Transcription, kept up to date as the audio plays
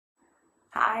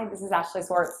Hi, this is Ashley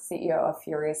Swartz, CEO of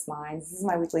Furious Minds. This is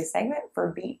my weekly segment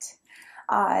for Beat.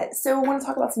 So I want to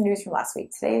talk about some news from last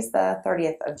week. Today is the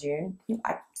 30th of June.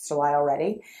 It's July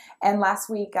already. And last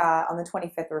week on the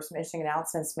 25th, there were some interesting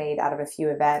announcements made out of a few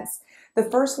events. The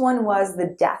first one was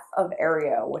the death of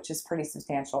Aereo, which is pretty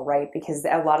substantial, right? Because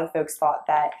a lot of folks thought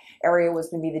that Aereo was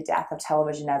going to be the death of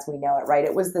television as we know it, right?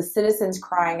 It was the citizens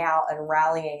crying out and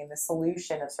rallying, and the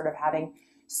solution of sort of having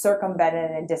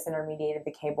circumvented and disintermediated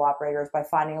the cable operators by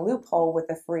finding a loophole with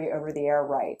the free over-the-air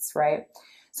rights, right?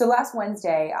 So last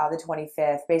Wednesday, the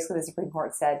 25th, basically the Supreme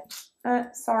Court said,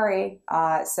 sorry,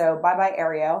 so bye-bye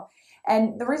Aereo.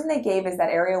 And the reason they gave is that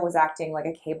Aereo was acting like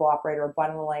a cable operator,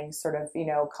 bundling sort of,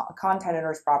 content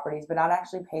owners' properties, but not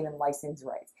actually paying them license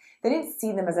rights. They didn't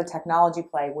see them as a technology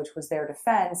play, which was their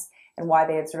defense and why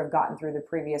they had sort of gotten through the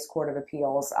previous Court of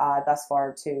Appeals thus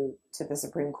far to the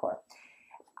Supreme Court.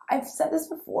 I've said this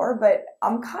before, but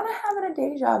I'm kind of having a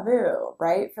deja vu,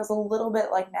 right? It feels a little bit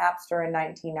like Napster in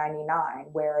 1999,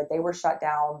 where they were shut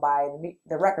down by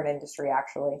the record industry,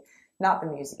 actually, not the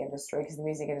music industry, because the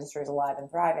music industry is alive and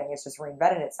thriving. It's just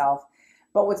reinvented itself.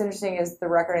 But what's interesting is the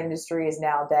record industry is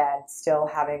now dead, still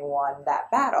having won that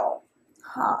battle.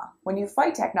 When you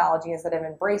fight technology instead of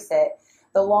embrace it,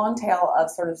 the long tail of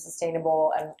sort of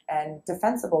sustainable and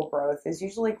defensible growth is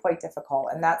usually quite difficult.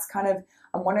 And that's kind of,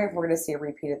 I'm wondering if we're going to see a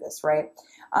repeat of this, right?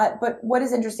 But what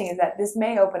is interesting is that this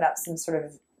may open up some sort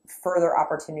of further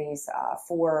opportunities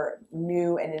for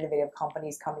new and innovative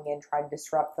companies coming in trying to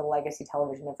disrupt the legacy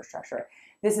television infrastructure.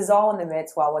 This is all in the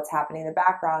midst while what's happening in the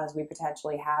background is we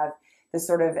potentially have this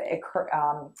sort of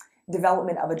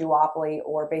development of a duopoly,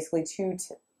 or basically two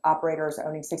operators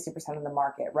owning 60% of the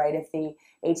market, right? If the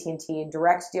AT&T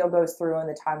Direct deal goes through and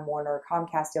the Time Warner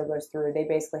Comcast deal goes through, they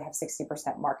basically have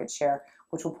 60% market share,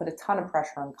 which will put a ton of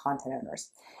pressure on content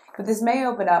owners. But this may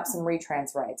open up some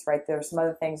retrans rights, right? There's some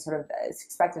other things sort of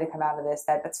expected to come out of this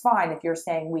that's fine if you're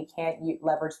saying we can't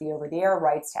leverage the over-the-air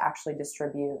rights to actually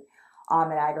distribute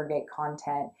and aggregate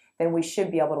content, then we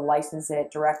should be able to license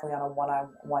it directly on a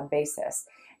one-on-one basis.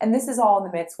 And this is all in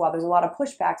the midst while there's a lot of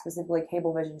pushback. Specifically,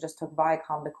 Cablevision just took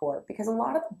Viacom to court because a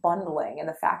lot of the bundling and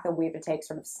the fact that we have to take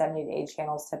sort of 70 to 8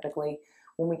 channels typically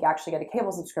when we actually get a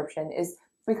cable subscription is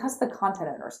because of the content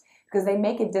owners, because they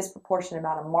make a disproportionate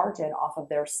amount of margin off of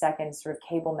their second sort of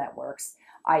cable networks,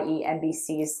 i.e.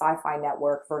 NBC's Sci-Fi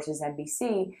network versus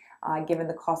NBC, given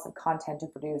the cost of content to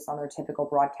produce on their typical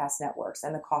broadcast networks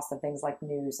and the cost of things like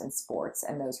news and sports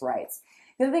and those rights.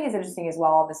 The other thing is interesting is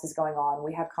while all this is going on,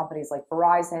 we have companies like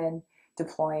Verizon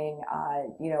deploying,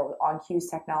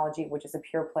 on-Q's technology, which is a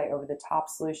pure play over-the-top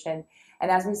solution. And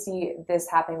as we see this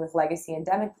happening with legacy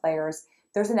endemic players,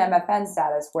 there's an MFN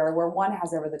status where one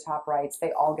has over-the-top rights,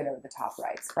 they all get over-the-top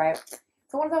rights, right?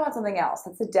 So I want to talk about something else.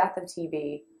 That's the death of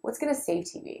TV. What's going to save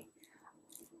TV?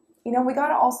 We got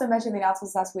to also mention the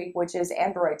announcements last week, which is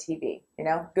Android TV.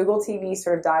 Google TV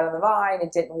sort of died on the vine.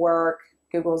 It didn't work.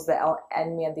 Google's the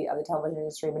enemy of the television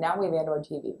industry, but now we have Android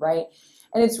TV, right?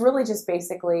 And it's really just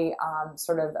basically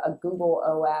sort of a Google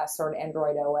OS or an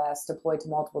Android OS deployed to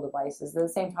multiple devices. At the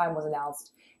same time was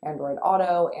announced Android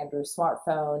Auto, Android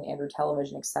Smartphone, Android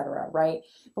Television, etc., right?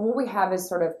 But what we have is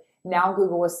sort of now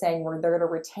Google is saying they're going to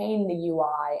retain the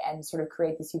UI and sort of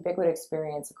create this ubiquitous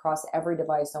experience across every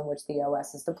device on which the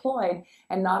OS is deployed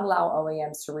and not allow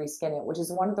OEMs to reskin it, which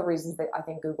is one of the reasons that I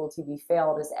think Google TV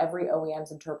failed, is every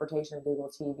OEM's interpretation of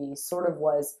Google TV sort of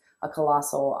was a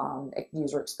colossal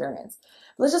user experience.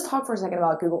 But let's just talk for a second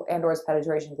about Google Android's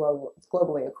penetration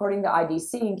globally. According to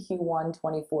IDC in Q1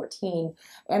 2014,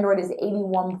 Android is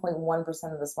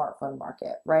 81.1% of the smartphone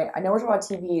market, right? I know we're talking about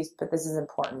TVs, but this is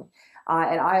important.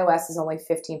 And iOS is only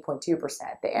 15.2%.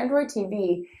 The Android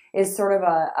TV is sort of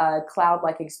a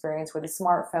cloud-like experience where the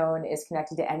smartphone is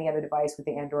connected to any other device with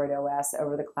the Android OS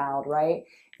over the cloud, right?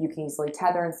 You can easily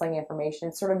tether and sling information.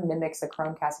 It sort of mimics a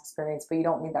Chromecast experience, but you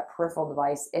don't need that peripheral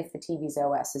device if the TV's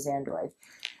OS is Android.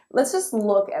 Let's just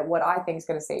look at what I think is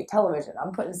going to save television.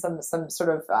 I'm putting some sort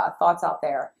of thoughts out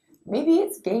there. Maybe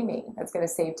it's gaming that's going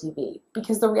to save TV,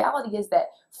 because the reality is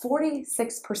that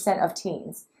 46% of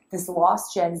teens, this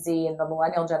lost Gen Z and the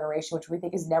millennial generation, which we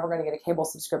think is never going to get a cable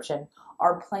subscription,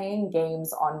 are playing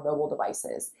games on mobile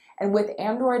devices. And with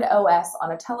Android OS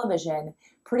on a television,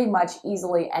 pretty much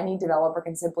easily any developer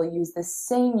can simply use the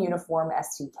same uniform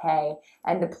SDK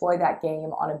and deploy that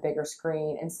game on a bigger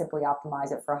screen and simply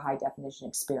optimize it for a high definition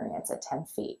experience at 10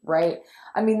 feet, right?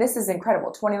 I mean, this is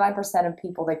incredible. 29% of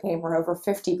people that game were over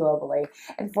 50 globally,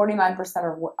 and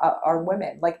 49% are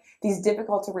women. Like, these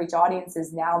difficult to reach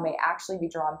audiences now may actually be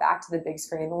drawn back to the big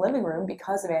screen in the living room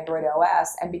because of Android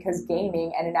OS and because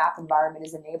gaming and an app environment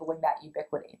is enabling that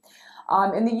ubiquity.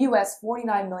 In the US,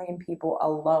 49 million people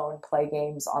alone play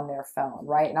games on their phone,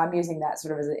 right? And I'm using that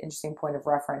sort of as an interesting point of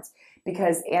reference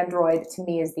because Android, to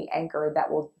me, is the anchor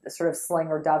that will sort of sling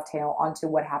or dovetail onto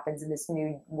what happens in this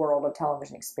new world of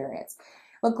television experience.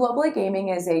 Look, globally, gaming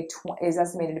is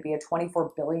estimated to be a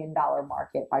 $24 billion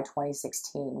market by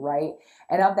 2016, right?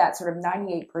 And of that, sort of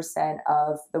 98%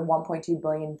 of the 1.2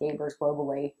 billion gamers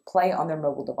globally play on their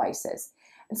mobile devices.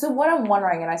 And so what I'm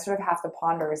wondering, and I sort of have to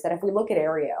ponder, is that if we look at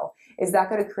Aereo, is that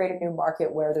going to create a new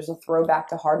market where there's a throwback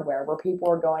to hardware, where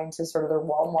people are going to sort of their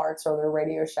Walmarts or their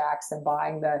Radio Shacks and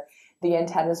buying the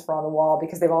antennas for on the wall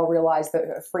because they've all realized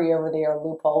the free over-the-air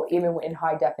loophole, even in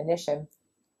high definition,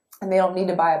 and they don't need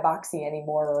to buy a Boxee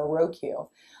anymore or a Roku?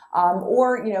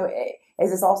 Or, is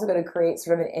this also going to create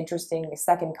sort of an interesting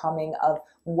second coming of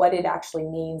what it actually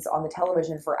means on the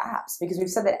television for apps? Because we've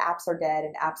said that apps are dead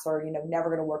and apps are, never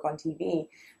going to work on TV.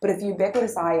 But if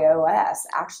ubiquitous iOS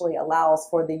actually allows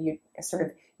for the sort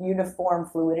of uniform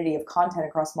fluidity of content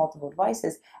across multiple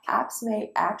devices, apps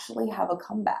may actually have a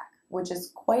comeback, which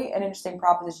is quite an interesting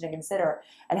proposition to consider,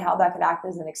 and how that could act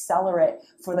as an accelerant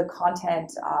for the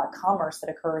content commerce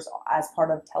that occurs as part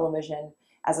of television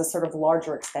as a sort of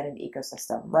larger extended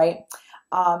ecosystem, right?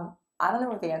 I don't know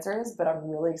what the answer is, but I'm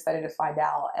really excited to find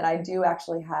out. And I do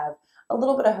actually have a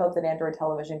little bit of hope that Android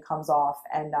television comes off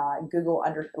and Google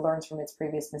learns from its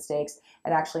previous mistakes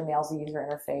and actually nails the user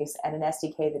interface and an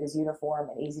SDK that is uniform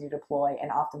and easy to deploy and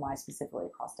optimized specifically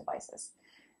across devices.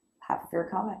 Happy for your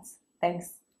comments.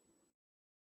 Thanks.